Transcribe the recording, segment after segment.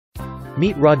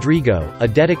Meet Rodrigo, a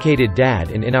dedicated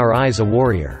dad and in our eyes a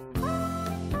warrior.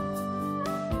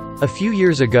 A few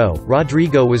years ago,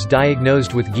 Rodrigo was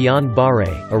diagnosed with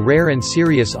Guillain-Barre, a rare and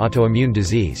serious autoimmune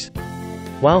disease.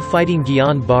 While fighting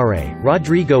Guillain-Barre,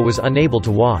 Rodrigo was unable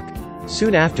to walk.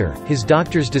 Soon after, his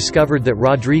doctors discovered that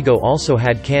Rodrigo also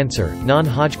had cancer,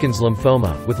 non-Hodgkin's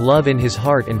lymphoma. With love in his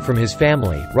heart and from his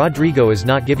family, Rodrigo is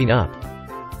not giving up.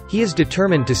 He is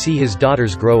determined to see his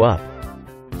daughters grow up.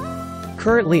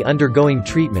 Currently undergoing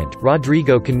treatment,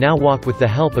 Rodrigo can now walk with the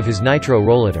help of his Nitro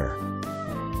Rollator.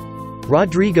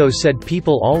 Rodrigo said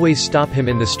people always stop him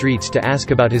in the streets to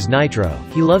ask about his Nitro.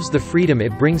 He loves the freedom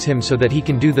it brings him so that he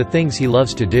can do the things he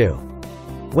loves to do.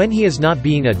 When he is not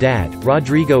being a dad,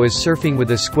 Rodrigo is surfing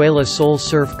with Escuela Sol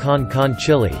Surf Con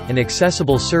Chile, an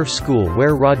accessible surf school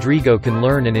where Rodrigo can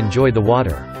learn and enjoy the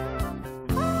water.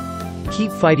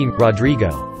 Keep fighting,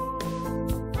 Rodrigo.